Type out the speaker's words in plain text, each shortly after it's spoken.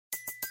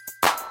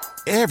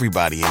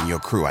Everybody in your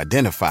crew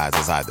identifies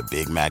as either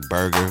Big Mac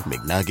Burger,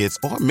 McNuggets,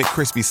 or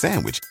McCrispy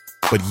Sandwich.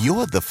 But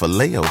you're the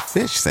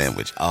Filet-O-Fish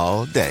Sandwich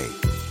all day.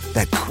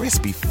 That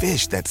crispy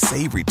fish, that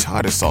savory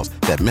tartar sauce,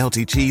 that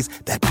melty cheese,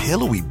 that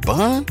pillowy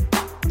bun.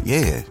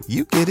 Yeah,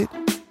 you get it.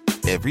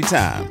 Every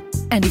time.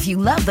 And if you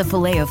love the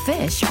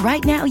Filet-O-Fish,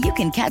 right now you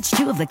can catch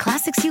two of the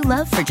classics you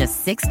love for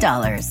just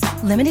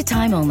 $6. Limited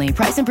time only.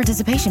 Price and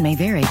participation may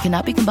vary.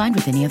 Cannot be combined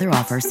with any other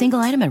offer. Single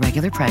item at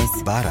regular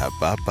price.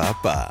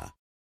 Ba-da-ba-ba-ba.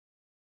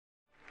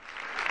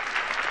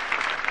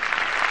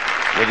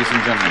 Ladies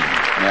and gentlemen,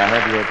 may I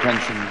have your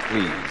attention,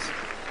 please?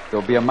 There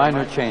will be a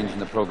minor change in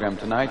the program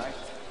tonight.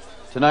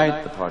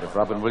 Tonight, the part of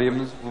Robin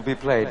Williams will be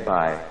played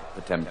by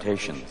The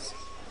Temptations.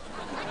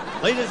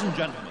 Ladies and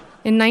gentlemen.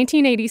 In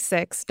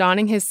 1986,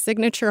 donning his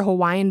signature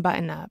Hawaiian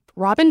button-up,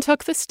 Robin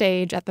took the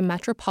stage at the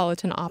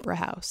Metropolitan Opera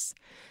House.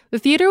 The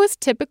theater was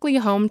typically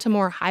home to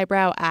more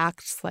highbrow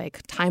acts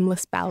like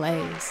timeless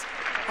ballets.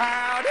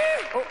 Howdy!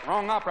 Oh,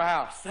 wrong opera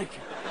house. Thank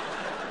you.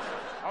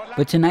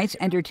 But tonight's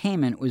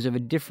entertainment was of a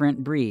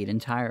different breed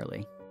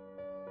entirely.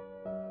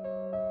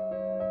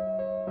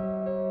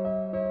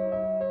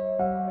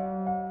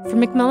 For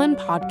Macmillan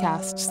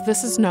Podcasts,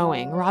 this is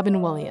Knowing,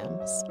 Robin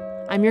Williams.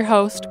 I'm your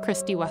host,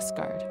 Christy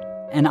Westgard.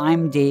 And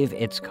I'm Dave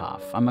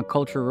Itzkoff. I'm a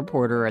culture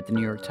reporter at the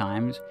New York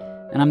Times,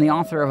 and I'm the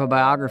author of a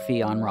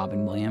biography on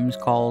Robin Williams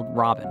called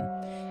Robin.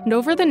 And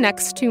over the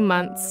next 2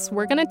 months,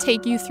 we're going to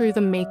take you through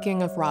the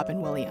making of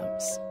Robin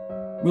Williams.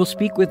 We'll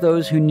speak with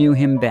those who knew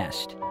him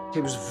best. He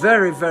was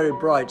very, very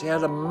bright. He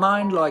had a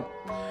mind like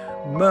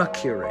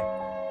mercury.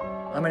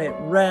 I mean, it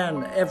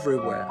ran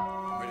everywhere.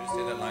 I'm ready to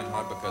say that line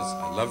hard because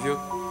I love you.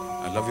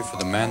 I love you for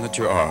the man that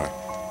you are.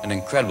 An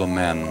incredible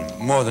man,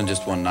 more than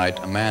just one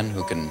night. A man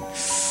who can,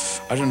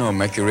 I don't know,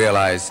 make you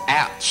realize,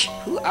 ouch,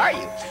 who are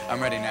you?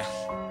 I'm ready now.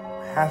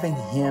 Having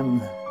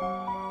him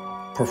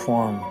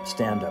perform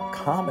stand-up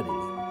comedy,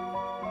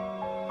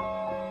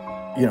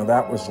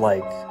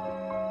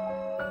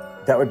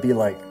 that would be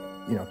like,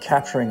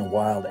 capturing a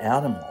wild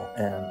animal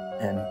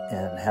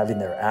and having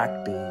their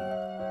act be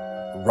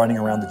running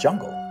around the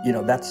jungle.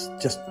 That's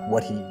just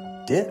what he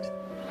did.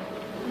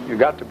 You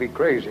got to be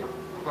crazy.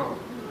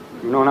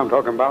 You know what I'm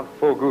talking about?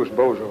 Full goose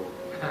bozo.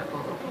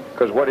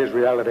 Because what is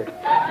reality?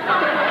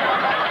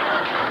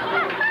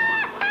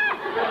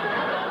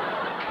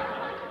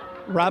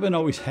 Robin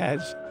always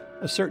has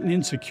a certain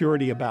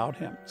insecurity about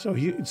him. So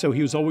he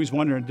was always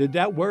wondering, did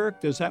that work?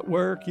 Does that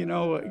work?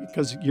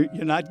 Because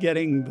you're not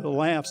getting the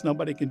laughs.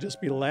 Nobody can just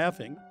be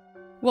laughing.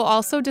 We'll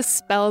also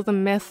dispel the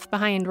myth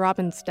behind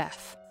Robin's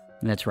death.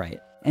 That's right.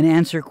 And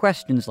answer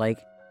questions like,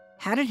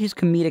 how did his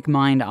comedic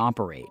mind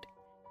operate?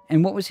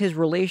 And what was his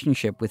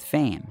relationship with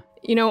fame?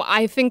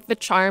 I think the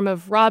charm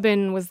of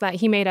Robin was that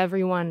he made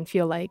everyone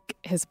feel like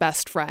his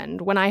best friend.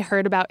 When I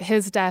heard about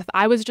his death,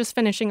 I was just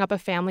finishing up a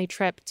family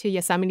trip to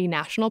Yosemite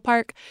National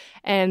Park,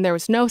 and there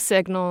was no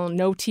signal,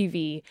 no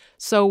TV.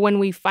 So when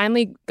we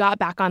finally got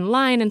back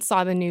online and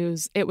saw the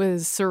news, it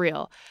was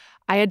surreal.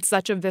 I had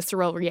such a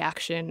visceral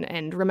reaction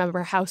and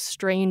remember how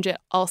strange it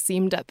all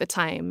seemed at the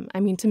time. I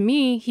mean, to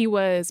me, he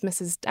was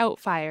Mrs.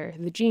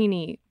 Doubtfire, the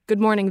genie, Good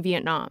Morning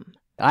Vietnam.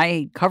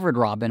 I covered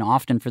Robin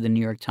often for the New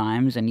York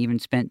Times and even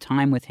spent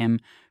time with him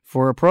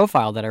for a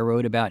profile that I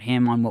wrote about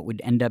him on what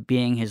would end up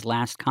being his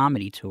last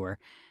comedy tour.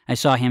 I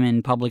saw him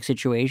in public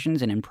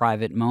situations and in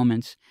private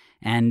moments,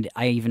 and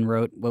I even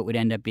wrote what would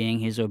end up being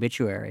his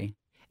obituary.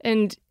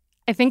 And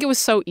I think it was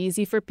so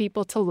easy for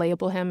people to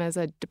label him as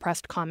a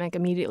depressed comic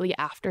immediately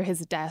after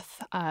his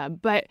death.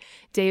 But,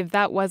 Dave,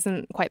 that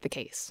wasn't quite the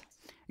case.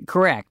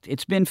 Correct.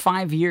 It's been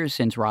 5 years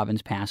since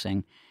Robin's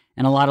passing,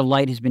 and a lot of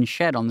light has been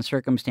shed on the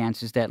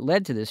circumstances that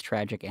led to this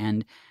tragic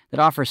end that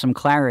offer some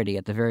clarity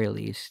at the very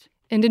least.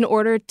 And in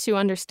order to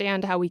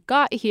understand how we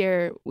got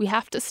here, we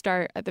have to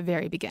start at the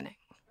very beginning.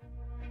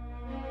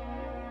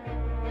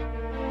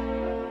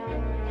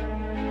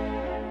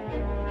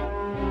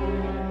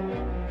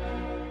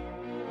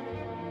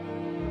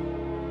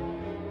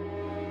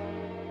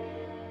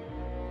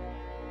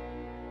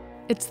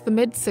 It's the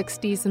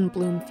mid-60s in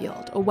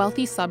Bloomfield, a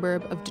wealthy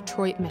suburb of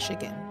Detroit,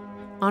 Michigan.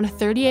 On a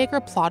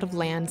 30-acre plot of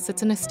land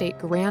sits an estate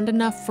grand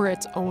enough for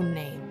its own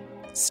name,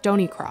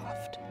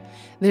 Stonycroft.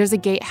 There's a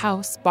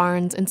gatehouse,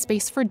 barns, and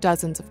space for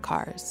dozens of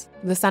cars.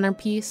 The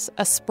centerpiece,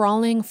 a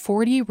sprawling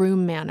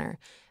 40-room manor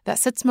that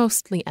sits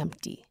mostly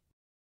empty.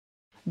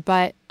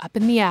 But up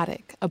in the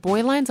attic, a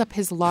boy lines up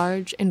his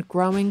large and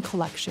growing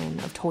collection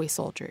of toy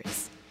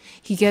soldiers.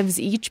 He gives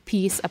each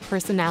piece a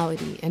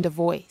personality and a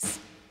voice.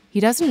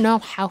 He doesn't know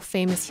how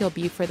famous he'll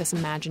be for this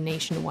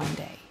imagination one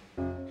day.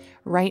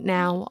 Right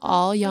now,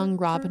 all young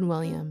Robin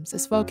Williams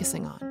is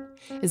focusing on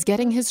is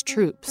getting his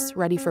troops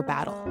ready for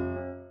battle.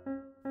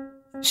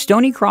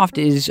 Stonycroft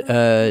is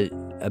a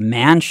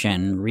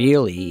mansion,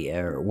 really,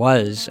 or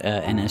was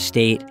an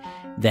estate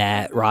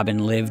that Robin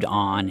lived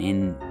on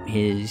in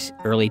his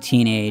early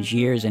teenage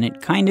years, and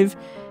it kind of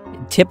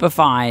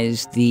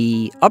typifies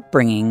the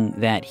upbringing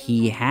that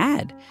he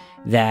had,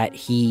 that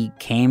he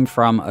came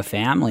from a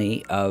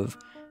family of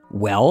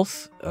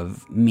wealth,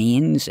 of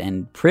means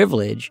and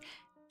privilege.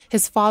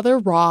 His father,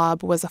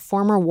 Rob, was a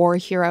former war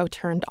hero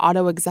turned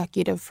auto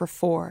executive for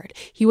Ford.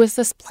 He was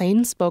this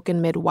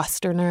plain-spoken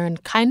Midwesterner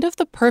and kind of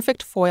the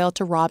perfect foil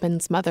to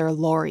Robin's mother,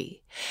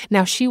 Lori.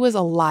 Now, she was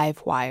a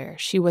live wire.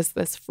 She was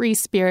this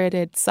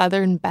free-spirited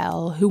Southern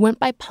belle who went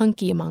by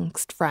Punky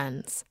amongst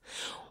friends.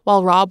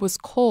 While Rob was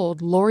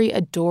cold, Lori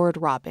adored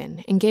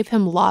Robin and gave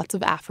him lots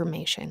of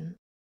affirmation.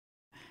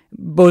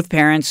 Both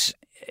parents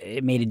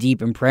made a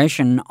deep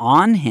impression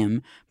on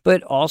him,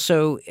 but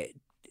also,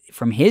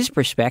 from his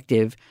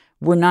perspective,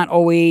 were not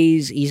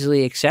always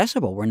easily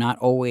accessible, were not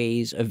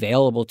always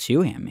available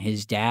to him.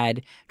 His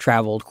dad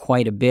traveled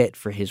quite a bit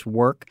for his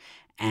work,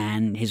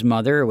 and his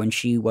mother, when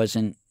she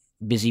wasn't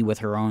busy with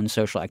her own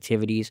social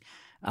activities,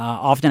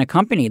 often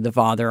accompanied the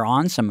father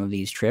on some of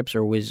these trips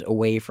or was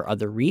away for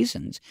other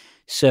reasons.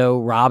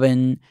 So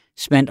Robin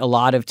spent a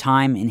lot of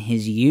time in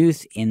his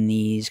youth in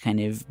these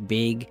kind of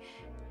big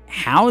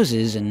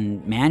houses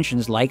and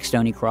mansions like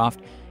Stonycroft,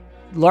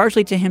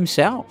 largely to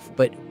himself,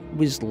 but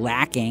was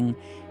lacking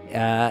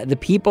the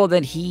people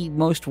that he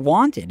most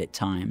wanted at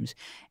times.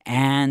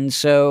 And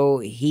so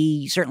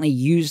he certainly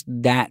used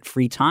that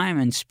free time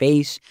and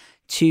space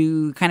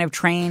to kind of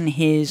train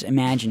his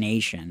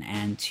imagination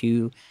and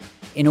to,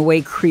 in a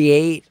way,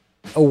 create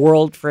a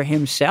world for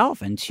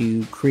himself and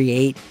to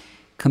create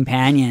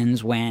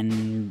companions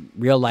when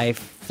real-life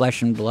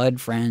flesh and blood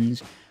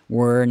friends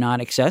were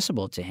not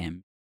accessible to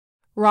him.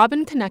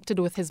 Robin connected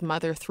with his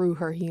mother through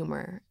her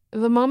humor.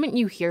 The moment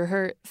you hear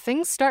her,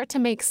 things start to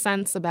make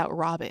sense about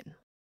Robin.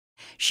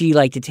 She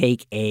liked to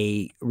take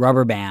a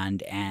rubber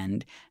band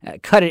and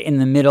cut it in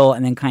the middle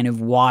and then kind of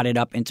wad it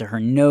up into her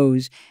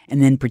nose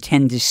and then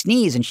pretend to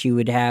sneeze, and she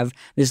would have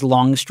this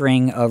long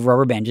string of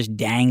rubber band just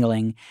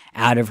dangling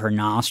out of her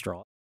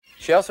nostril.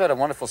 She also had a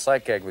wonderful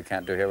sight gag we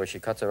can't do here where she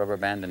cuts a rubber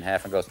band in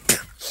half and goes...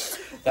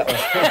 That was...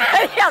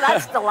 Yeah,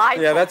 that's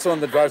delightful. Yeah, that's the one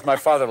that drives my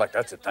father like,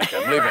 that's it, thank you,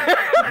 I'm leaving.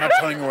 I'm not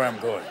telling you where I'm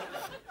going.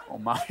 Oh,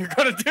 Mom, you're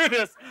going to do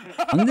this.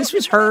 And this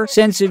was her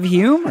sense of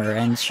humor,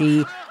 and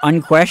she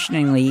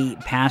unquestioningly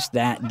passed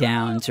that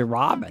down to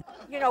Robin.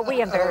 You know, we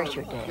embarrass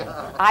your dad.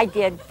 I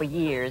did for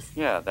years.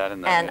 Yeah, that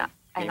and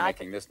me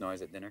making this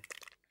noise at dinner.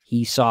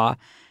 He saw,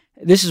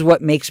 this is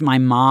what makes my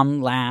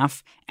mom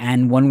laugh,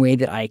 and one way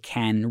that I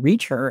can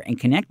reach her and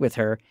connect with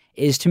her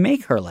is to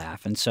make her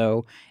laugh. And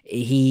so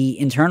he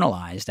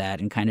internalized that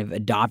and kind of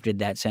adopted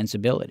that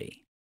sensibility.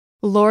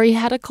 Lori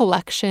had a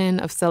collection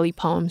of silly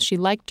poems she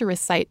liked to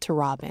recite to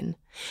Robin.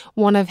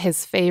 One of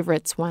his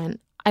favorites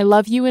went, "I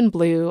love you in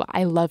blue,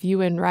 I love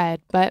you in red,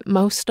 but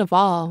most of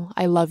all,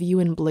 I love you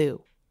in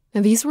blue."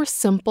 Now, these were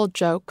simple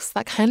jokes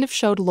that kind of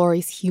showed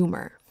Lori's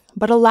humor,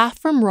 but a laugh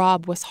from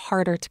Rob was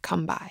harder to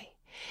come by,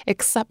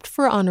 except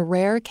for on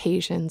rare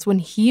occasions when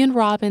he and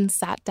Robin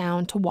sat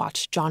down to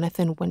watch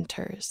Jonathan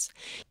Winters.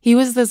 He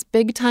was this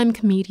big-time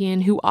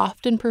comedian who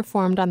often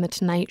performed on The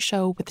Tonight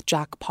Show with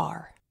Jack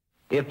Paar.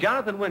 If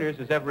Jonathan Winters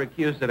is ever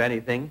accused of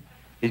anything,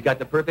 he's got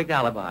the perfect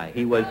alibi.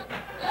 He was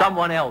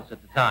someone else at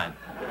the time.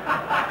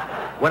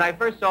 When I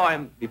first saw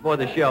him before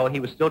the show, he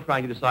was still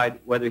trying to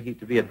decide whether he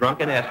to be a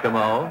drunken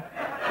Eskimo,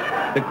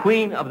 the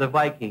queen of the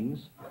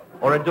Vikings,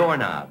 or a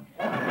doorknob.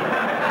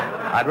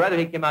 I'd rather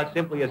he came out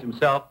simply as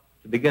himself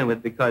to begin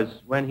with, because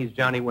when he's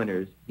Johnny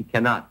Winters, he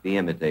cannot be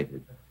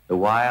imitated. The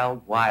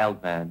wild,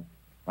 wild man,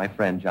 my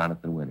friend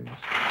Jonathan Winters.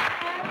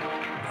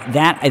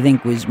 That, I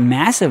think, was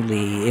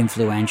massively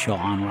influential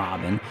on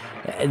Robin.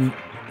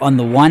 On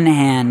the one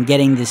hand,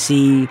 getting to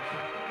see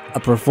a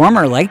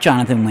performer like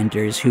Jonathan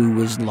Winters, who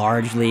was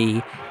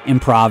largely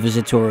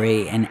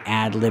improvisatory and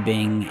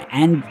ad-libbing,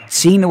 and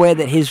seeing the way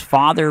that his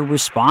father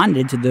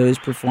responded to those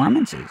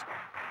performances.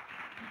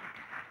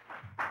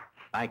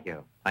 Thank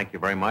you. Thank you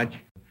very much.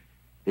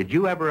 Did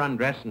you ever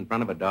undress in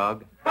front of a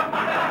dog?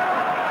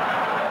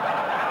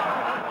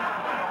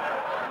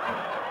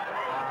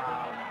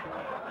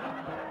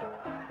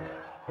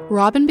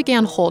 Robin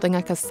began holding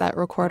a cassette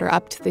recorder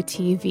up to the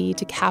TV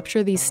to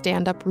capture these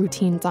stand-up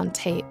routines on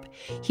tape.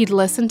 He'd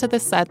listen to the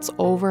sets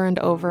over and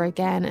over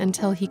again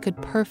until he could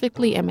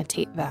perfectly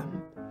imitate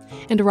them.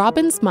 And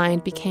Robin's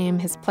mind became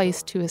his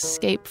place to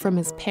escape from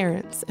his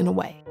parents in a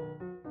way.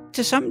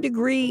 To some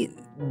degree,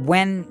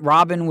 when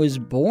Robin was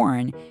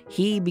born,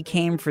 he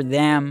became for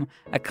them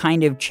a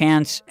kind of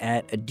chance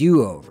at a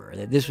do-over,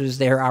 that this was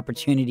their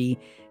opportunity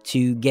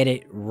to get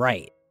it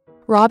right.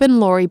 Rob and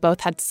Lori both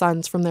had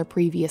sons from their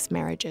previous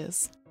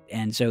marriages.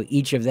 And so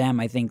each of them,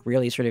 I think,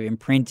 really sort of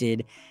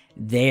imprinted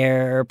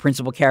their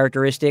principal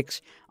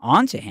characteristics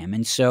onto him.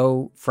 And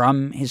so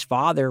from his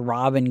father,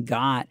 Robin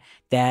got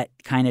that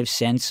kind of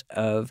sense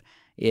of,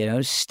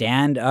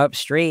 stand up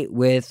straight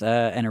with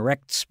an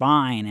erect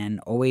spine and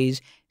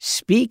always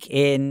speak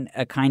in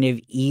a kind of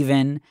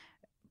even,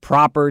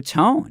 proper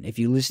tone. If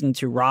you listen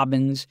to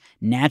Robin's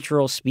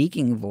natural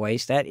speaking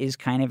voice, that is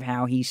kind of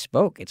how he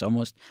spoke. It's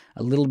almost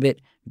a little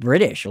bit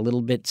British, a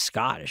little bit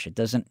Scottish. It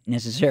doesn't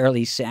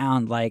necessarily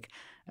sound like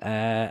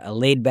a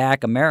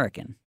laid-back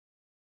American.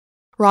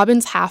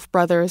 Robin's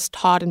half-brothers,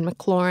 Todd and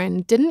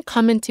McLaurin, didn't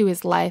come into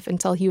his life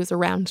until he was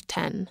around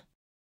 10.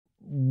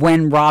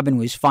 when Robin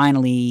was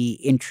finally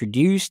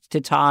introduced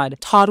to Todd,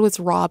 Todd was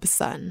Rob's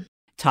son.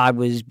 Todd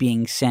was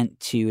being sent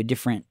to a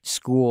different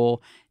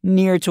school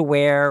near to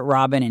where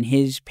Robin and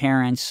his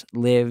parents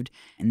lived,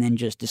 and then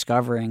just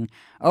discovering,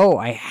 oh,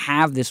 I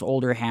have this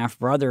older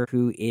half-brother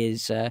who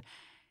is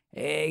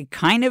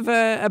kind of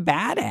a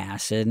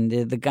badass,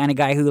 and the kind of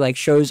guy who like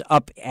shows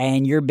up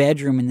in your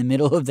bedroom in the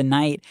middle of the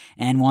night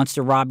and wants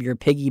to rob your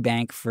piggy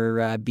bank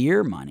for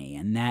beer money.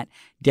 And that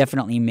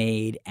definitely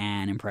made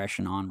an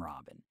impression on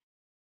Robin.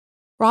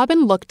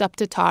 Robin looked up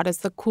to Todd as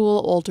the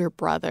cool older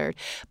brother,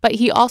 but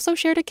he also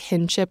shared a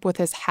kinship with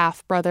his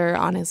half-brother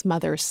on his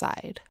mother's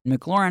side.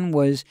 McLaurin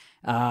was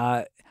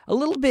a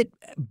little bit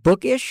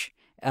bookish,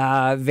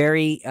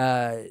 very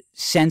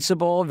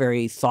sensible,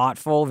 very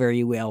thoughtful,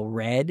 very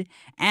well-read,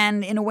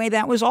 and in a way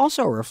that was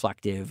also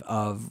reflective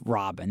of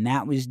Robin.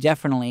 That was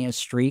definitely a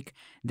streak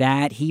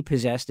that he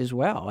possessed as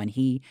well, and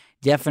he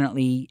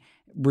definitely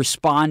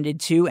responded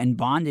to and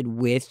bonded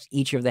with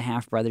each of the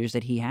half-brothers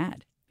that he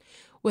had.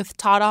 With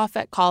Todd off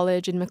at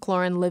college and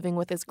McLaurin living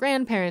with his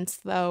grandparents,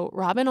 though,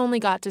 Robin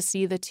only got to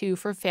see the two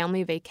for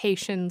family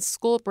vacations,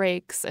 school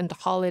breaks, and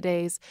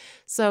holidays,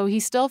 so he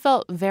still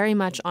felt very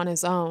much on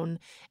his own.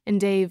 And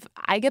Dave,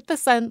 I get the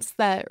sense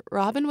that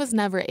Robin was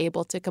never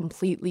able to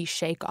completely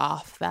shake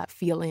off that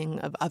feeling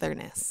of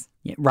otherness.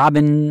 Yeah,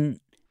 Robin,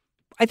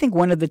 I think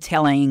one of the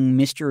telling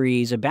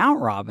mysteries about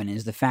Robin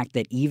is the fact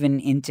that even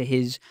into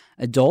his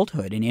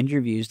adulthood, in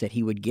interviews that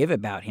he would give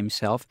about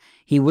himself,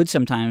 he would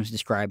sometimes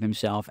describe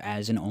himself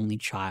as an only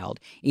child,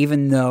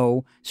 even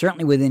though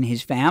certainly within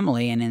his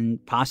family and in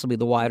possibly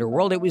the wider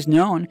world, it was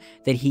known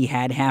that he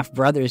had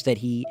half-brothers that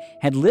he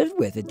had lived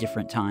with at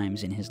different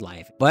times in his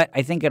life. But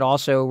I think it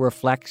also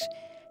reflects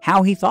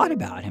how he thought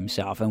about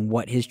himself and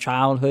what his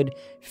childhood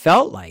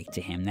felt like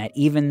to him, that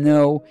even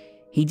though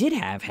he did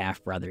have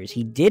half-brothers,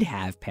 he did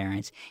have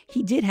parents,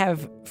 he did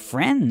have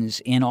friends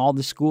in all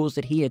the schools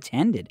that he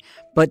attended,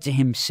 but to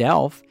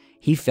himself,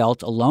 he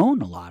felt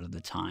alone a lot of the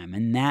time,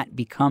 and that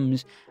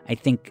becomes, I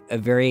think, a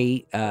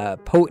very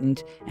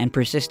potent and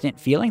persistent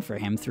feeling for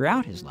him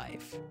throughout his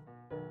life.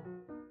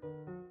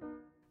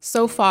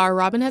 So far,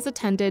 Robin has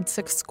attended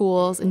 6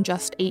 schools in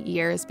just 8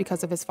 years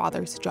because of his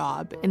father's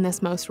job. In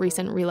this most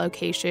recent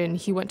relocation,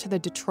 he went to the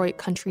Detroit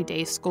Country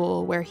Day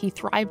School, where he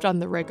thrived on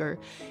the rigor.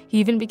 He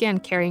even began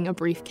carrying a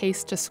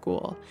briefcase to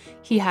school.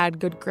 He had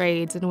good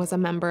grades and was a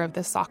member of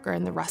the soccer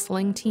and the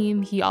wrestling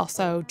team. He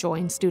also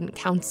joined student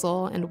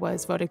council and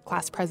was voted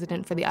class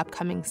president for the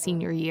upcoming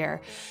senior year.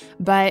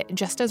 But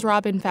just as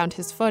Robin found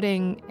his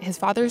footing, his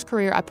father's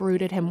career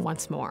uprooted him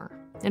once more.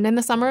 And in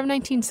the summer of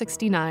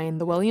 1969,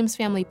 the Williams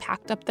family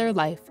packed up their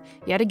life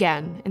yet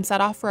again and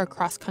set off for a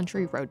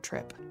cross-country road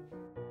trip.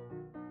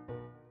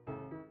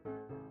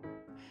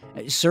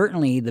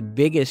 Certainly the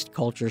biggest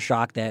culture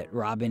shock that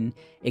Robin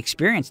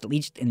experienced, at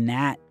least in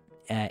that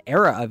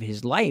era of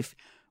his life,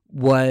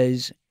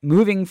 was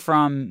moving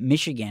from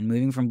Michigan,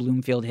 moving from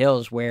Bloomfield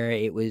Hills, where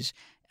it was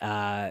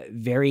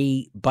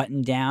very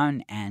buttoned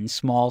down and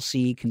small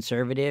C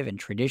conservative and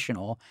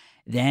traditional,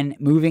 then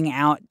moving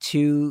out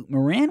to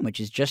Marin, which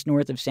is just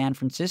north of San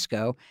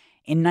Francisco,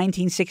 in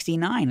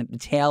 1969 at the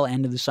tail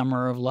end of the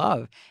Summer of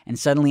Love, and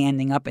suddenly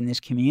ending up in this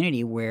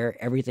community where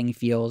everything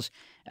feels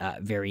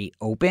very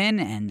open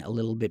and a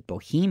little bit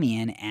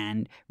bohemian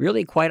and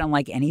really quite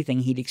unlike anything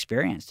he'd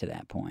experienced to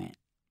that point.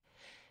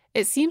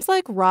 It seems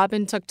like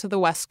Robin took to the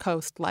West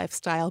Coast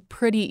lifestyle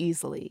pretty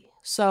easily.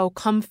 So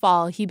come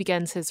fall, he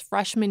begins his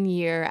freshman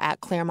year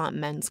at Claremont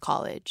Men's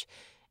College.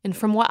 And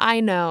from what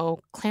I know,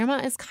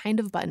 Claremont is kind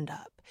of buttoned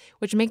up,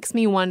 which makes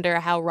me wonder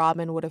how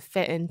Robin would have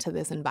fit into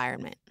this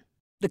environment.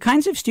 The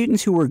kinds of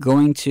students who were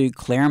going to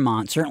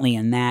Claremont, certainly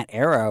in that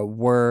era,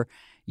 were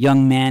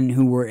young men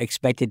who were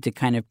expected to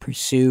kind of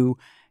pursue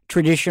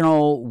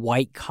traditional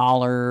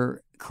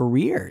white-collar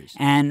careers.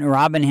 And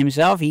Robin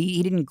himself,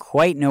 he didn't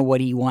quite know what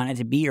he wanted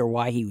to be or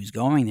why he was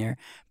going there,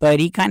 but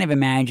he kind of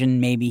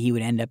imagined maybe he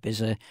would end up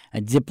as a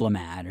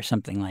diplomat or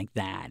something like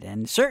that.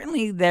 And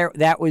certainly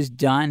that was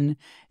done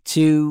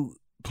to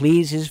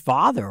please his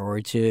father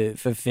or to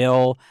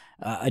fulfill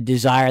a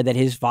desire that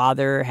his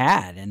father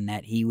had, and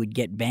that he would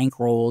get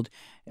bankrolled,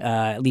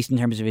 at least in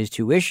terms of his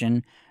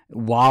tuition,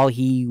 while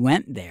he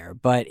went there.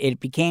 But it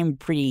became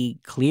pretty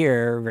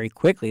clear very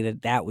quickly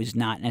that that was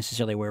not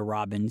necessarily where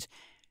Robin's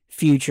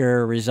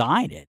future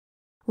resided.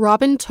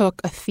 Robin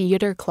took a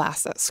theater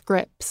class at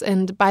Scripps,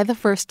 and by the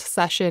first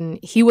session,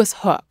 he was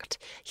hooked.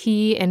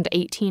 He and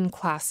 18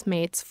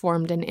 classmates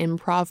formed an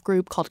improv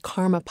group called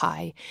Karma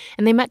Pie,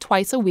 and they met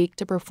twice a week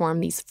to perform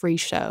these free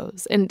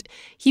shows. And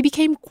he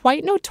became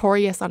quite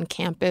notorious on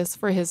campus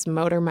for his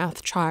motor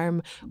mouth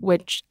charm,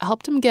 which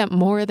helped him get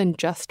more than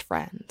just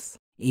friends.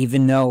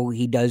 Even though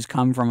he does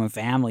come from a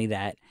family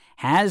that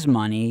has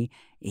money,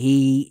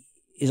 he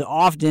is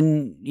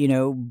often,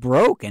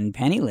 broke and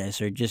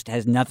penniless, or just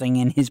has nothing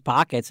in his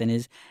pockets and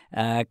is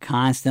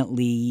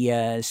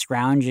constantly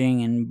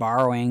scrounging and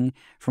borrowing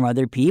from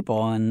other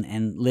people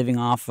and living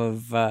off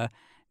of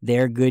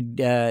their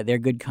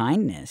good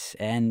kindness.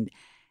 And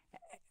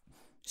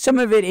Some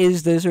of it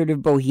is the sort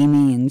of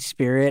bohemian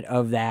spirit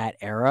of that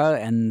era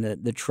and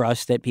the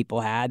trust that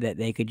people had that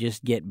they could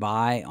just get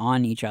by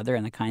on each other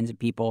and the kinds of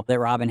people that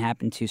Robin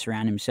happened to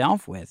surround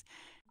himself with.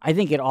 I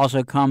think it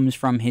also comes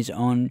from his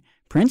own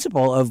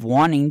principle of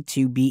wanting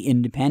to be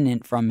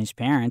independent from his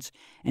parents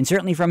and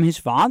certainly from his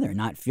father,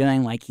 not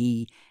feeling like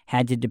he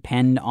had to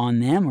depend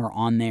on them or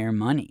on their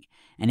money.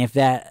 And if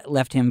that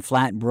left him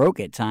flat broke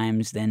at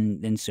times,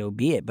 then so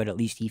be it. But at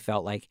least he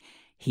felt like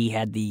he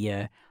had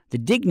the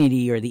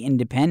dignity or the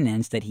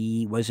independence that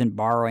he wasn't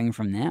borrowing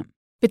from them.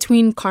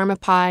 Between Karma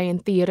Pi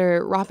and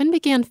theater, Robin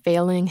began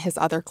failing his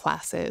other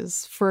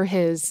classes. For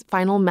his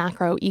final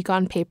macro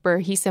econ paper,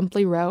 he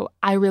simply wrote,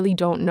 "I really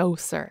don't know,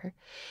 sir."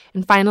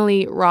 And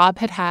finally, Rob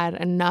had had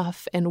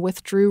enough and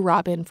withdrew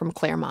Robin from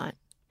Claremont.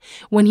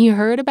 When he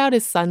heard about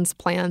his son's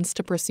plans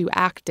to pursue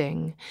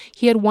acting,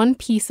 he had one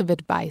piece of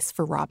advice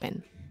for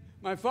Robin.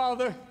 My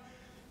father,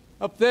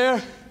 up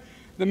there,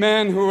 the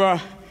man who,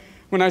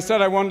 when I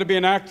said I wanted to be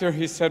an actor,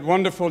 he said,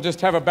 "Wonderful,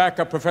 just have a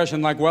backup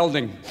profession like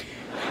welding."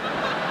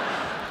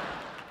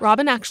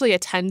 Robin actually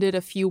attended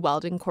a few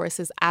welding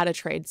courses at a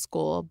trade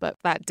school, but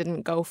that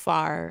didn't go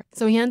far.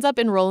 So he ends up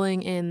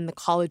enrolling in the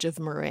College of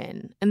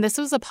Marin. And this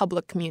was a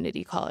public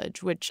community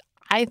college, which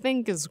I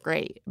think is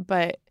great.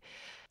 But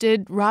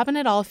did Robin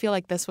at all feel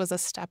like this was a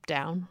step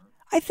down?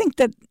 I think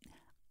that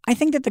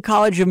the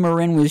College of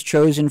Marin was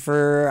chosen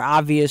for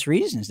obvious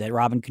reasons, that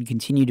Robin could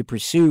continue to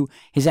pursue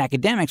his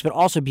academics, but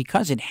also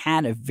because it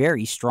had a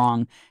very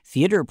strong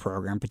theater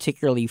program,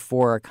 particularly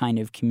for a kind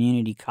of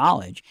community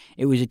college.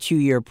 It was a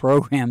 2-year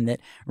program that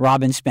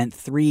Robin spent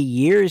 3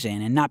 years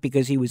in, and not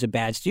because he was a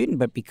bad student,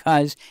 but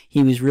because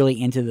he was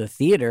really into the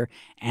theater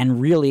and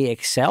really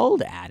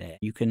excelled at it.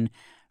 You can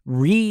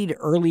read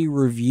early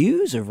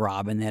reviews of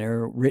Robin that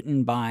are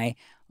written by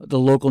the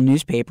local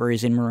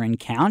newspapers in Marin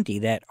County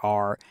that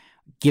are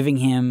giving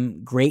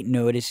him great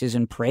notices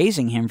and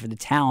praising him for the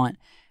talent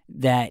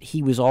that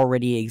he was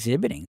already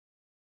exhibiting.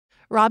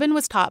 Robin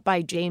was taught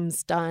by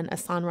James Dunn, a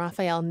San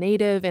Rafael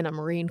native and a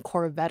Marine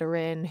Corps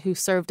veteran who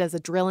served as a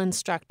drill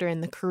instructor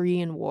in the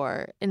Korean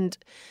War. And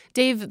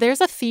Dave, there's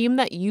a theme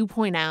that you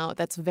point out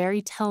that's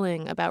very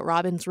telling about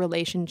Robin's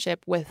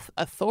relationship with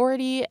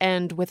authority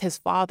and with his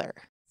father.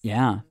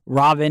 Yeah.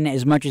 Robin,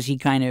 as much as he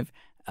kind of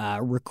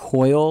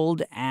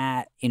recoiled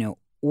at,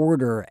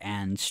 order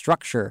and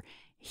structure,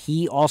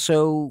 he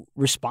also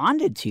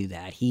responded to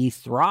that. He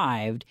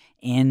thrived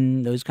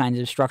in those kinds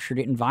of structured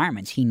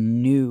environments. He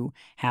knew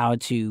how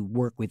to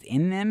work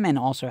within them and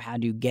also how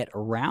to get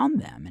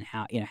around them and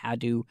how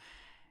to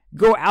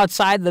go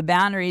outside the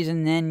boundaries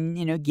and then,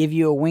 give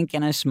you a wink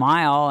and a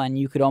smile and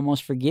you could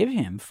almost forgive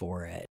him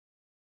for it.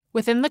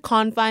 Within the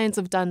confines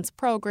of Dunn's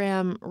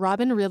program,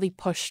 Robin really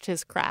pushed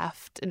his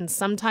craft, and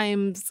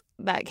sometimes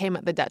that came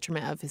at the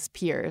detriment of his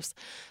peers.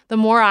 The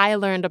more I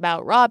learned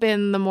about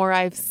Robin, the more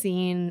I've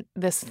seen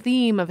this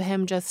theme of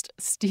him just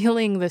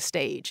stealing the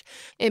stage.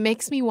 It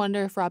makes me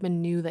wonder if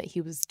Robin knew that he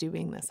was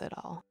doing this at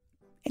all.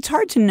 It's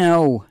hard to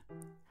know.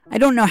 I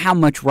don't know how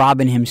much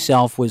Robin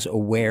himself was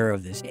aware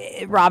of this.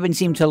 Robin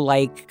seemed to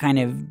like kind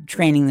of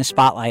training the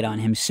spotlight on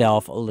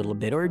himself a little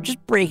bit, or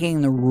just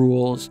breaking the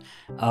rules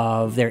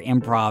of their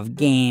improv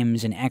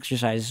games and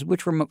exercises,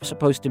 which were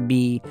supposed to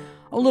be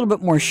a little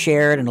bit more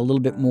shared and a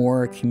little bit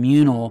more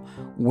communal,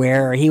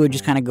 where he would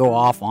just kind of go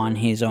off on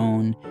his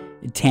own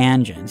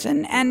tangents.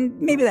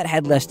 And maybe that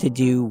had less to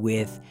do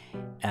with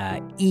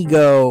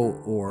ego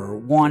or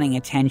wanting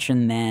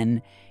attention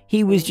than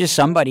he was just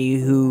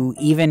somebody who,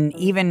 even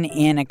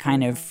in a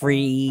kind of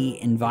free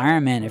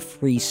environment, a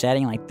free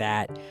setting like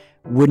that,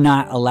 would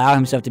not allow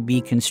himself to be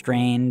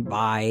constrained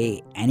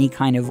by any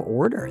kind of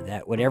order,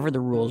 that whatever the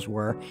rules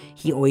were,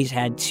 he always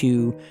had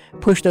to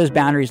push those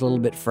boundaries a little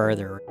bit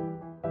further.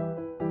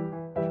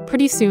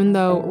 Pretty soon,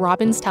 though,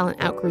 Robin's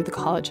talent outgrew the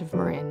College of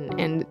Marin,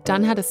 and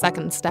Dunn had a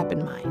second step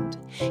in mind.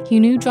 He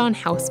knew John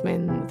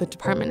Houseman, the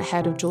department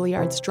head of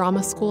Juilliard's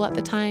drama school at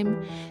the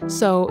time,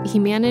 so he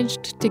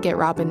managed to get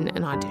Robin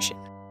an audition.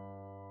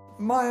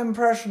 My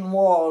impression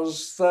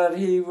was that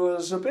he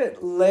was a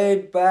bit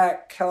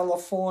laid-back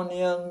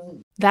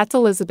Californian. That's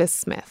Elizabeth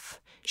Smith.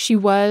 She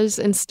was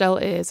and still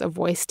is a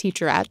voice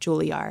teacher at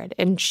Juilliard,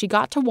 and she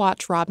got to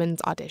watch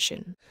Robin's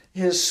audition.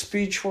 His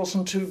speech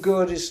wasn't too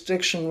good, his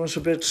diction was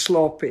a bit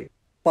sloppy.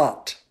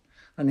 But,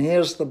 and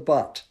here's the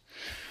but,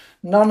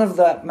 none of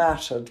that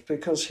mattered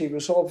because he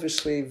was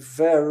obviously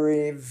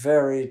very,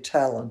 very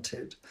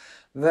talented,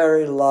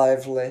 very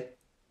lively,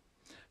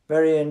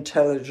 very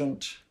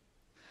intelligent,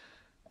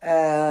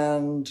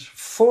 and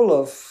full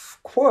of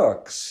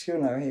quirks. He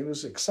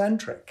was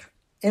eccentric,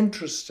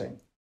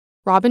 interesting.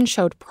 Robin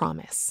showed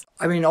promise.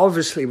 I mean,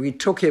 obviously, we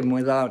took him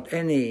without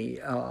any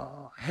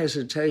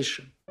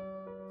hesitation.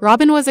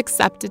 Robin was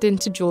accepted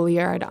into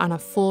Juilliard on a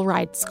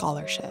full-ride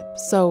scholarship,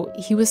 so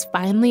he was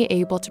finally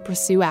able to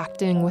pursue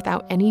acting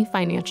without any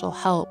financial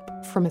help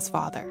from his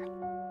father.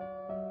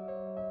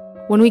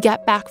 When we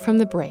get back from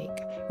the break,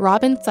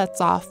 Robin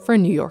sets off for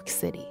New York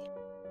City.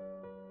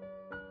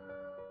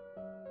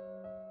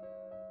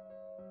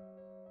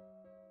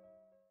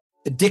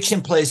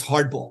 Addiction plays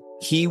hardball.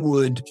 he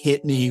would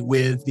hit me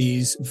with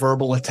these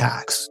verbal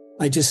attacks.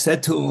 I just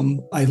said to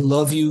him, I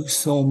love you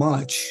so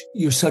much.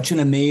 You're such an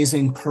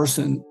amazing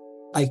person.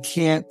 I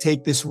can't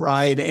take this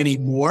ride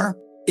anymore.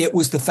 It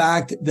was the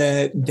fact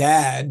that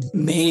Dad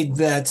made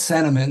that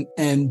sentiment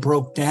and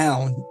broke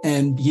down.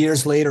 And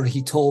years later,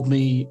 he told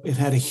me it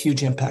had a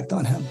huge impact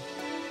on him.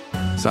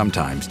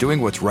 Sometimes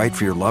doing what's right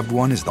for your loved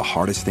one is the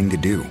hardest thing to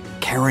do.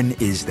 Caron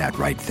is that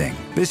right thing.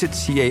 Visit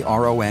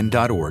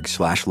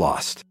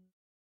caron.org/lost.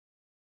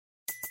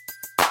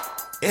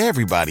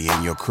 Everybody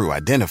in your crew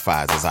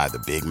identifies as either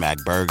Big Mac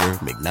Burger,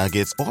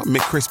 McNuggets, or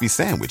McCrispy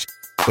Sandwich.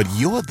 But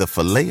you're the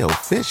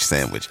Filet-O-Fish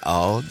Sandwich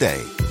all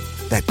day.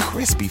 That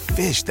crispy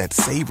fish, that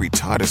savory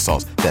tartar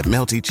sauce, that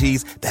melty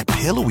cheese, that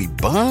pillowy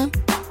bun.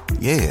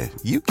 Yeah,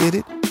 you get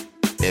it.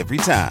 Every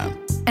time.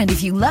 And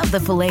if you love the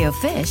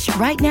Filet-O-Fish,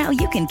 right now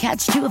you can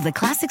catch two of the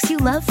classics you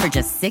love for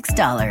just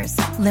 $6.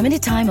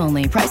 Limited time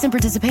only. Price and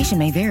participation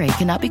may vary.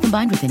 Cannot be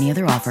combined with any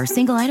other offer.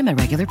 Single item at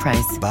regular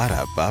price.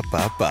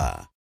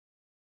 Ba-da-ba-ba-ba.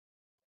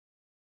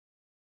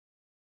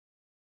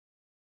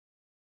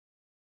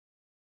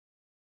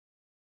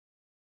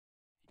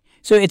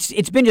 So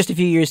it's been just a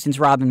few years since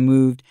Robin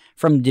moved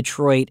from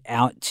Detroit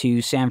out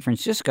to San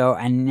Francisco,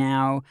 and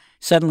now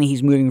suddenly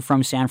he's moving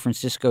from San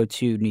Francisco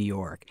to New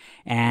York.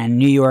 And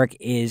New York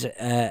is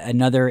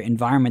another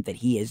environment that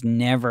he has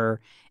never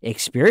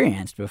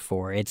experienced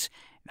before. It's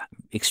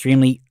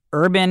extremely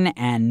urban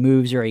and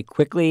moves very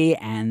quickly,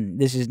 and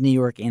this is New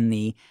York in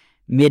the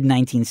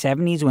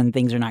mid-1970s when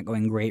things are not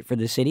going great for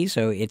the city,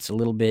 so it's a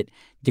little bit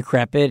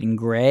decrepit and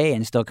gray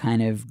and still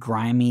kind of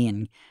grimy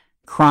and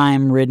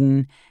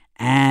crime-ridden.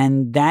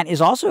 And that is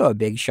also a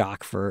big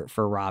shock for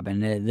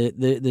Robin.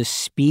 The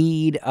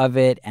speed of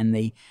it and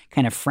the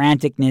kind of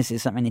franticness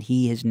is something that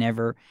he has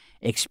never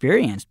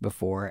experienced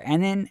before.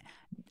 And then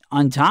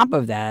on top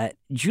of that,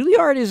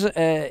 Juilliard is,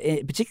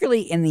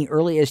 particularly in the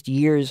earliest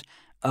years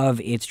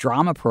of its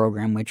drama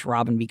program, which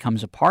Robin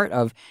becomes a part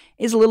of,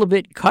 is a little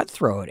bit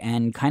cutthroat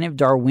and kind of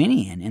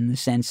Darwinian in the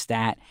sense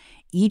that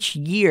each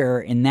year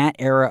in that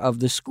era of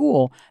the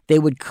school, they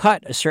would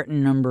cut a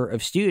certain number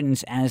of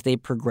students as they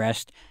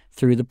progressed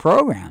through the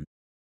program.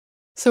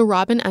 So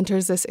Robin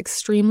enters this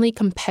extremely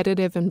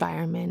competitive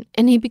environment,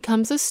 and he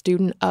becomes a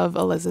student of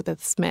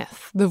Elizabeth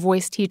Smith, the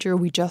voice teacher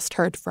we just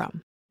heard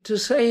from. To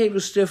say he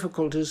was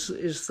difficult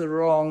is the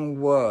wrong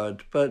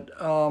word, but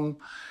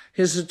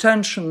his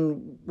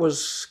attention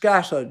was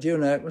scattered,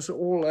 it was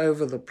all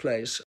over the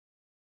place.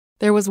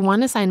 There was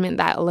one assignment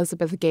that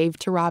Elizabeth gave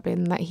to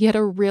Robin that he had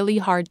a really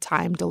hard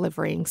time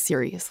delivering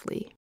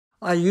seriously.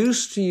 I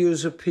used to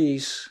use a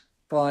piece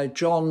by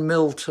John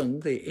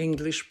Milton, the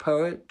English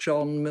poet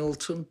John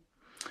Milton,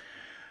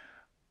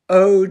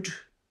 Ode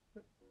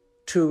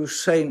to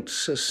St.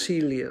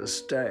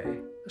 Cecilia's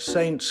Day,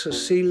 St.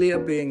 Cecilia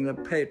being the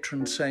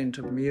patron saint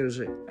of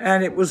music.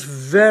 And it was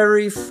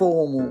very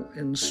formal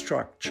in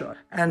structure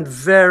and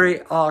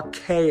very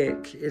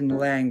archaic in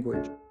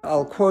language.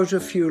 I'll quote a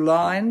few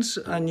lines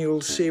and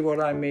you'll see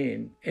what I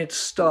mean. It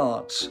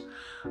starts,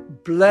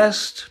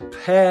 "Blessed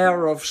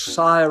pair of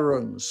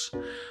sirens,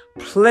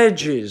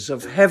 pledges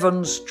of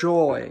heaven's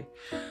joy,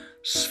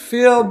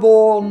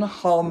 sphere-born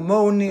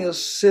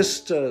harmonious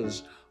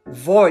sisters,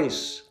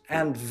 voice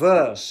and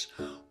verse,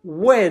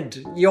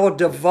 wed your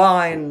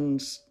divine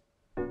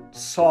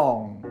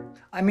song."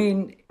 I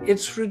mean,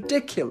 it's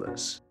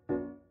ridiculous.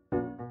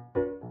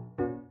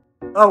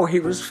 Oh, he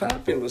was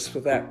fabulous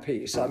for that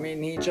piece. I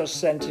mean, he just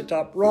sent it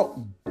up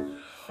rotten.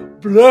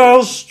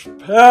 Blessed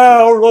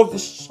pair of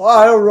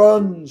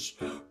sirens,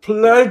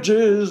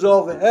 pledges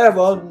of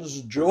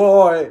heaven's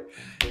joy.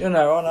 And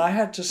I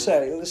had to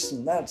say,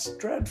 listen, that's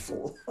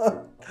dreadful.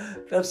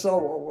 That's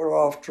not what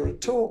we're after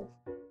at all.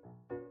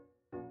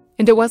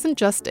 And it wasn't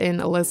just in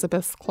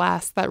Elizabeth's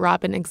class that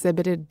Robin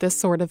exhibited this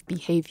sort of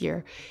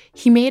behavior.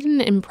 He made an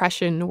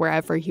impression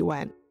wherever he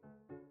went.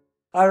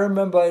 I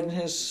remember in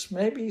his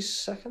maybe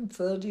second,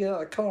 third year,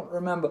 I can't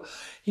remember,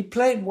 he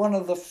played one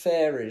of the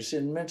fairies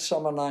in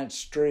Midsummer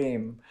Night's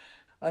Dream,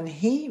 and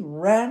he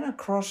ran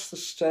across the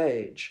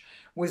stage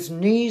with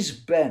knees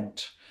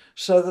bent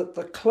so that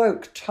the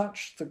cloak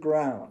touched the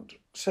ground.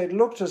 So it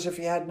looked as if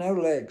he had no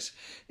legs.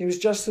 He was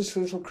just this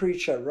little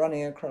creature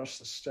running across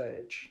the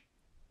stage.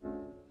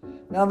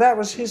 Now that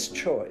was his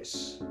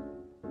choice,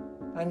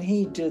 and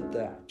he did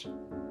that.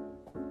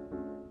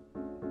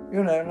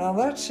 Now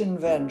that's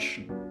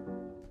invention.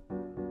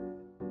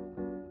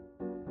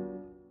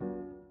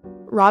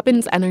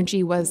 Robin's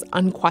energy was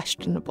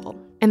unquestionable,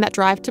 and that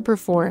drive to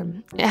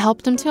perform, it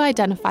helped him to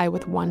identify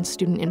with one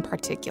student in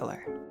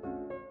particular.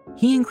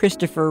 He and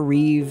Christopher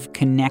Reeve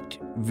connect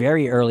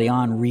very early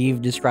on.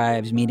 Reeve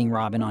describes meeting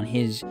Robin on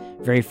his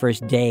very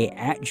first day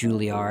at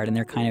Juilliard, and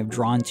they're kind of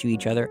drawn to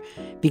each other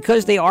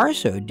because they are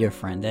so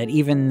different, that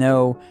even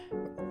though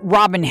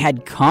Robin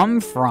had come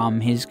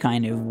from his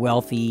kind of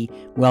wealthy,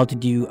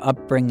 well-to-do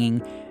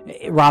upbringing,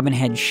 Robin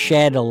had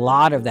shed a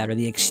lot of that, or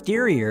the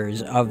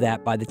exteriors of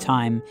that, by the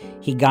time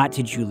he got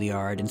to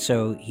Juilliard. And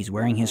so he's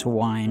wearing his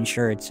Hawaiian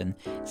shirts, and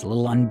it's a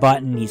little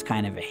unbuttoned. He's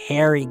kind of a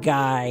hairy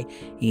guy.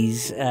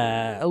 He's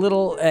a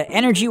little,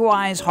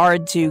 energy-wise,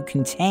 hard to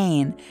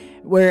contain.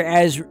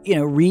 Whereas,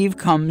 Reeve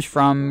comes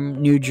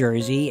from New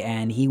Jersey,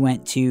 and he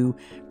went to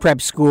prep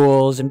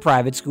schools and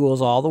private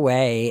schools all the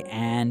way,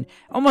 and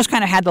almost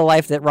kind of had the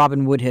life that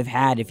Robin would have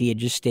had if he had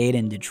just stayed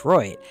in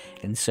Detroit.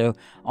 And so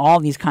all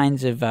these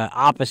kinds of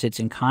opposites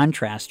and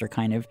contrasts are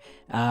kind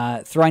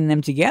of throwing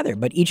them together.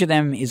 But each of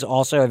them is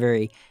also a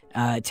very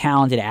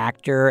talented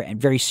actor and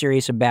very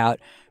serious about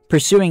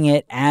pursuing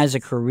it as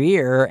a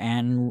career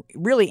and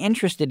really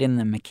interested in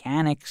the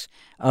mechanics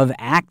of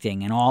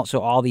acting. And also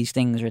all these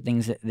things are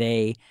things that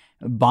they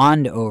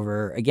bond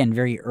over, again,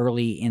 very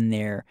early in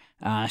their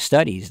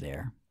studies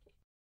there.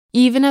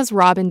 Even as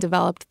Robin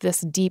developed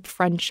this deep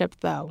friendship,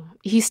 though,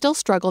 he still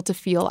struggled to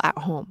feel at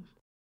home.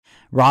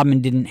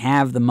 Robin didn't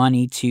have the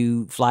money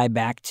to fly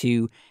back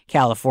to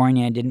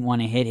California, didn't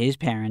want to hit his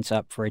parents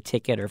up for a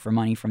ticket or for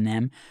money from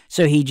them,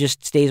 so he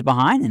just stays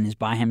behind and is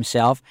by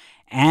himself,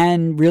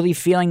 and really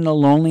feeling the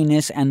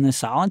loneliness and the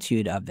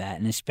solitude of that,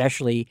 and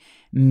especially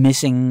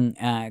missing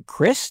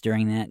Chris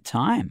during that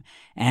time.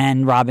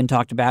 And Robin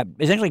talked about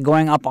essentially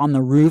going up on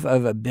the roof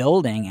of a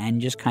building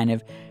and just kind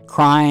of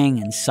crying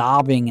and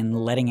sobbing and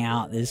letting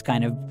out this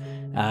kind of,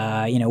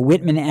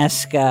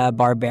 Whitman-esque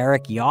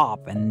barbaric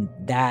yawp, and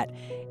that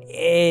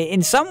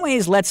in some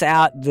ways lets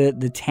out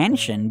the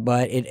tension,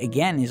 but it,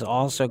 again, is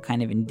also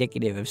kind of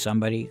indicative of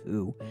somebody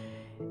who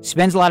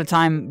spends a lot of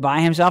time by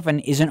himself and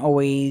isn't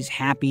always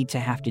happy to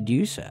have to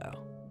do so.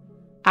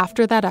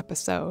 After that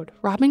episode,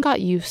 Robin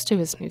got used to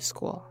his new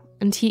school,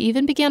 and he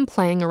even began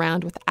playing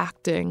around with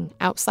acting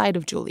outside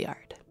of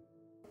Juilliard.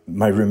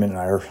 My roommate and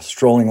I are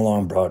strolling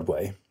along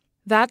Broadway.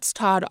 That's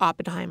Todd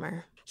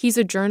Oppenheimer. He's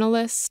a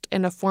journalist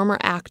and a former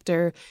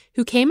actor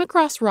who came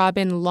across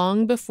Robin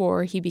long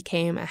before he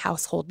became a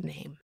household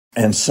name.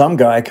 And some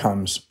guy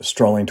comes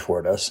strolling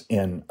toward us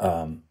in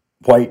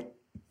white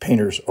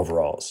painter's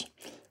overalls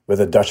with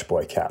a Dutch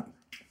boy cap.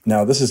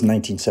 Now, this is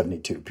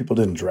 1972. People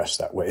didn't dress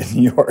that way in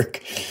New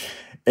York.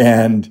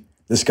 And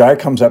this guy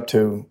comes up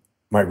to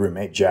my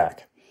roommate,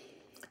 Jack,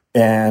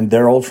 and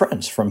they're old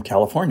friends from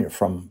California,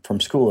 from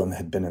school, and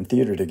had been in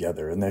theater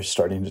together. And they're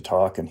starting to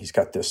talk, and he's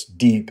got this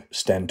deep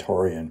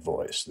stentorian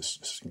voice,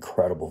 this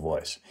incredible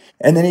voice.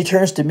 And then he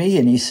turns to me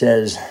and he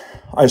says,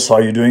 "I saw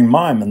you doing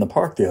mime in the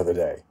park the other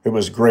day. It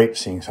was great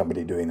seeing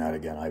somebody doing that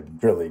again. I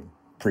really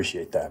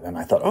appreciate that." And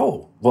I thought,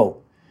 oh,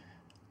 well,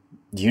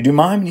 do you do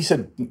mime? And he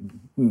said,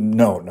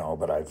 no,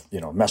 but I've,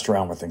 messed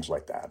around with things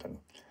like that.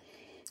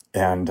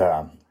 And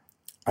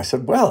I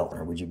said, well,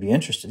 would you be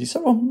interested? He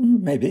said, well,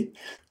 maybe.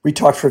 We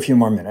talked for a few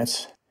more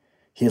minutes.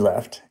 He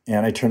left,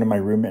 and I turned to my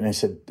roommate and I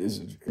said,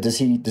 does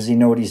he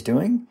know what he's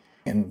doing?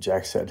 And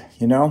Jack said,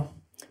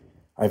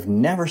 I've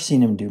never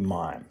seen him do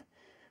mime,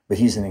 but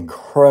he's an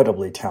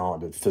incredibly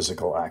talented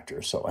physical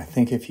actor. So I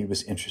think if he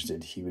was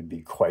interested, he would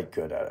be quite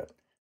good at it.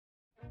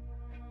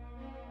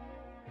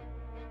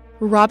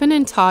 Robin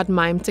and Todd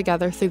mimed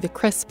together through the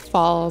crisp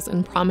falls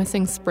and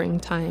promising spring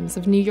times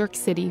of New York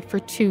City for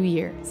 2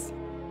 years.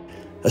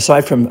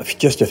 Aside from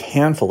just a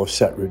handful of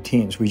set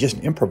routines, we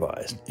just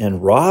improvised.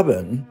 And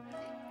Robin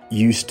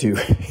used to,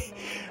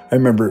 I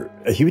remember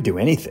he would do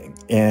anything.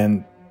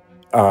 And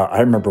I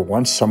remember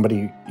once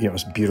somebody, it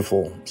was a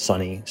beautiful,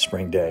 sunny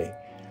spring day,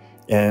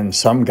 and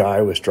some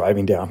guy was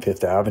driving down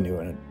Fifth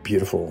Avenue in a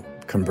beautiful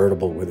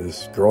convertible with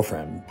his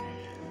girlfriend.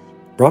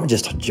 Robin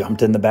just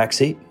jumped in the back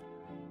seat.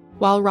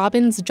 While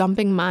Robin's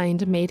jumping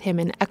mind made him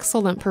an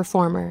excellent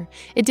performer,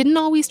 it didn't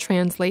always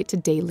translate to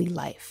daily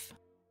life.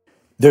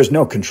 There's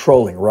no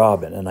controlling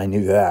Robin, and I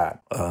knew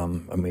that.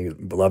 We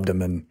loved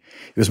him, and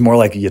it was more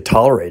like you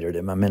tolerated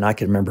him. I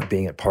can remember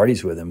being at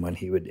parties with him when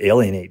he would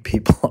alienate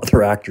people,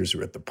 other actors who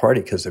were at the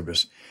party, because it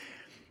was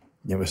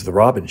the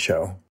Robin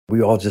show.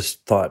 We all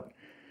just thought,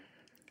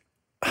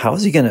 how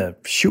is he going to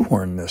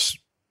shoehorn this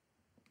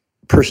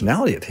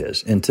personality of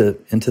his into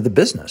the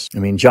business?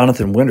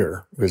 Jonathan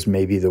Winter was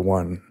maybe the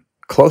one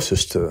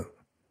closest to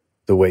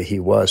the way he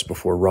was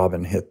before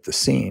Robin hit the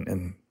scene,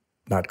 and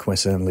not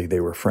coincidentally, they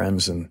were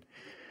friends, and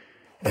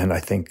I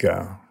think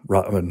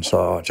Robin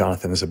saw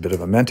Jonathan as a bit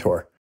of a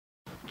mentor.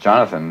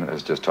 Jonathan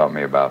has just taught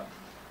me about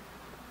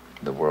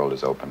the world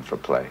is open for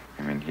play.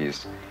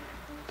 He's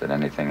that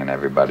anything and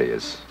everybody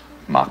is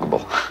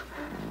mockable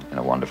in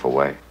a wonderful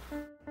way.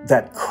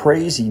 That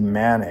crazy,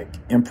 manic,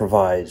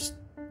 improvised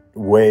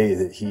way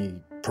that he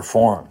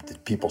performed,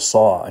 that people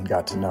saw and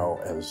got to know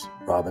as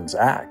Robin's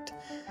act,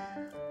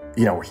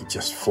 where he'd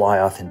just fly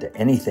off into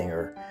anything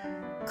or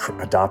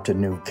adopt a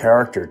new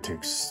character to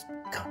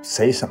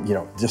say something,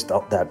 just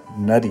that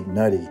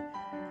nutty,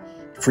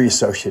 free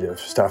associative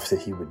stuff that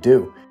he would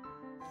do.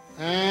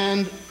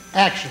 And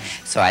action.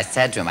 So I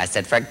said to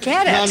him,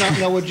 forget it.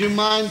 No, would you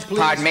mind please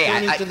Pardon me,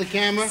 turning to the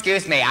camera?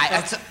 Excuse me,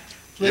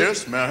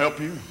 Yes, may I help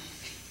you?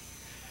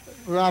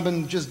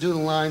 Robin, just do the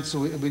line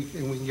so we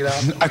can get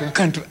out. Okay? I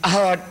can't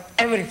heard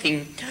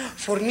everything.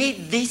 For me,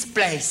 this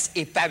place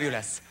is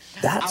fabulous.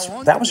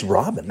 That was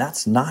Robin.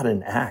 That's not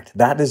an act.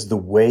 That is the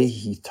way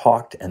he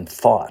talked and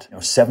thought,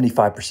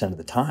 75% of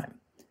the time.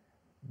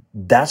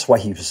 That's why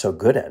he was so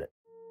good at it.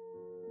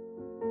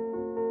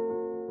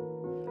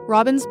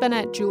 Robin's been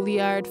at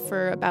Juilliard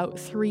for about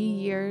 3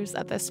 years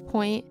at this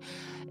point,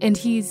 and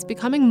he's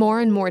becoming more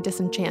and more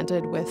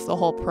disenchanted with the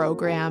whole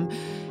program.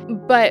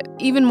 But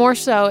even more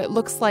so, it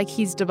looks like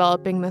he's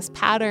developing this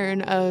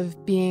pattern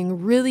of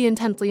being really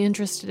intensely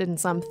interested in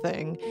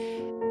something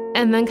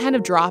and then kind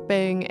of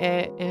dropping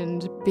it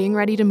and being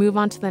ready to move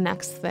on to the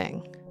next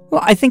thing.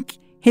 Well, I think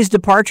his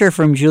departure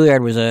from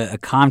Juilliard was a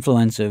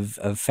confluence of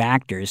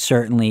factors.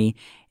 Certainly,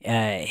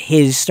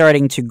 his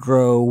starting to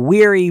grow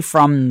weary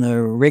from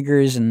the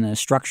rigors and the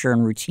structure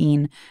and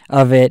routine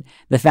of it.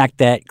 The fact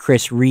that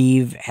Chris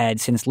Reeve had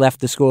since left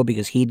the school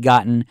because he'd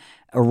gotten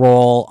a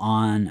role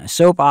on a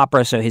soap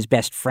opera, so his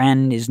best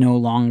friend is no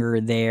longer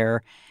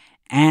there.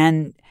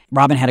 And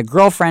Robin had a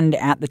girlfriend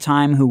at the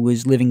time who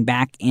was living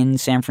back in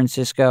San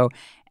Francisco,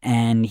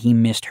 and he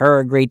missed her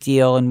a great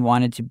deal and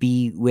wanted to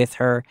be with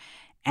her.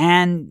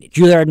 And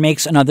Juilliard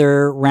makes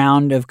another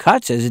round of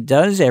cuts, as it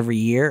does every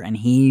year, and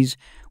he's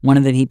one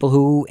of the people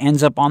who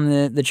ends up on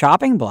the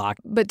chopping block.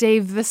 But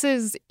Dave, this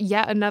is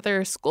yet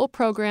another school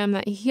program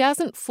that he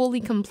hasn't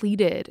fully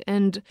completed,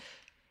 and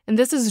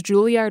this is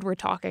Juilliard we're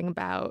talking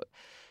about.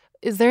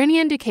 Is there any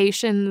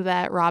indication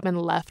that Robin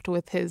left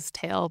with his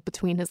tail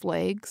between his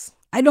legs?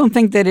 I don't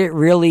think that it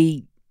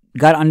really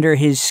got under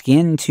his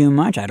skin too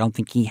much. I don't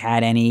think he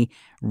had any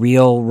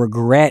real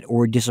regret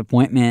or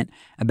disappointment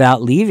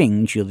about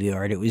leaving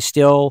Juilliard. It was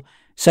still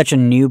such a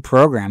new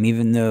program,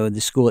 even though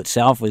the school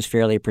itself was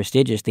fairly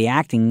prestigious. The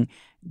acting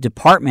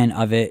department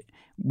of it,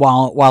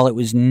 while it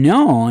was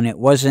known, it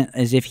wasn't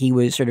as if he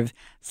was sort of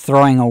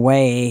throwing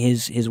away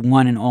his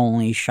one and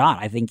only shot.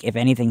 I think, if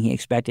anything, he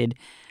expected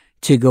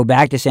to go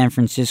back to San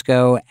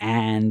Francisco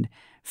and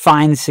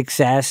find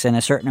success and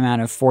a certain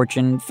amount of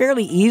fortune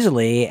fairly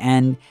easily,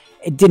 and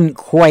it didn't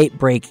quite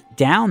break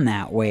down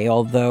that way,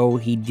 although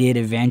he did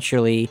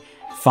eventually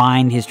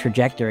find his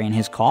trajectory and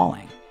his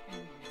calling.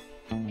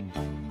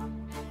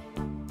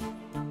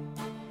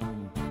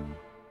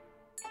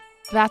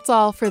 That's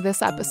all for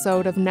this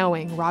episode of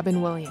Knowing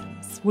Robin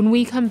Williams. When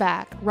we come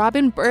back,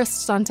 Robin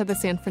bursts onto the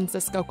San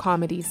Francisco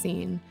comedy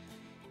scene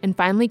and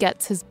finally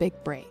gets his big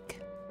break.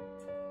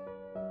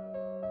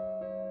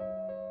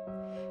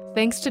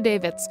 Thanks to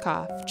Dave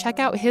Itzkoff. Check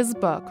out his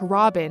book,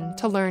 Robin,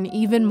 to learn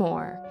even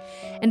more.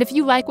 And if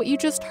you like what you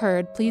just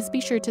heard, please be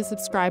sure to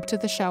subscribe to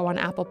the show on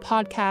Apple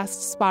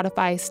Podcasts,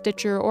 Spotify,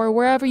 Stitcher, or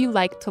wherever you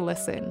like to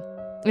listen.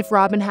 If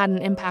Robin had an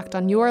impact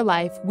on your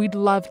life, we'd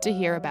love to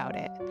hear about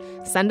it.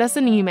 Send us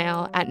an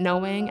email at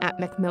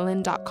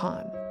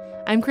knowing@macmillan.com.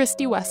 I'm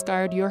Christy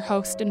Westgard, your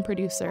host and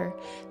producer.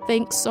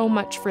 Thanks so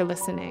much for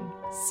listening.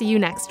 See you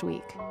next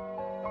week.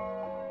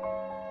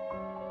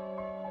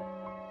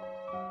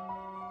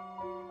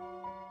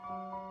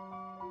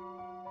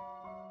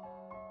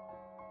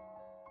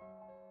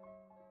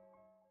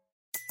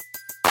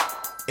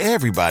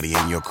 Everybody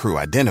in your crew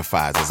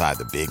identifies as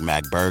either Big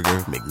Mac Burger,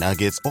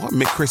 McNuggets, or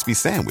McCrispy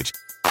Sandwich.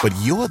 But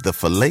you're the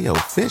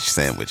Filet-O-Fish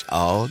Sandwich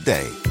all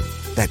day.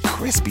 That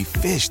crispy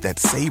fish, that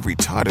savory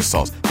tartar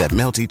sauce, that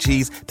melty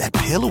cheese, that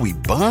pillowy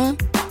bun.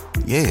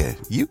 Yeah,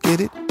 you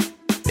get it.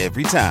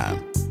 Every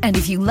time. And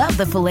if you love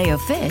the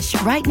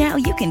Filet-O-Fish, right now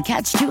you can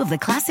catch two of the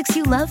classics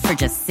you love for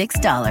just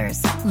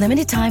 $6.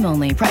 Limited time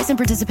only. Price and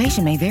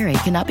participation may vary.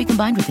 Cannot be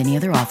combined with any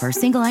other offer.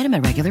 Single item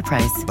at regular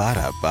price.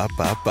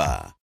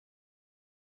 Ba-da-ba-ba-ba.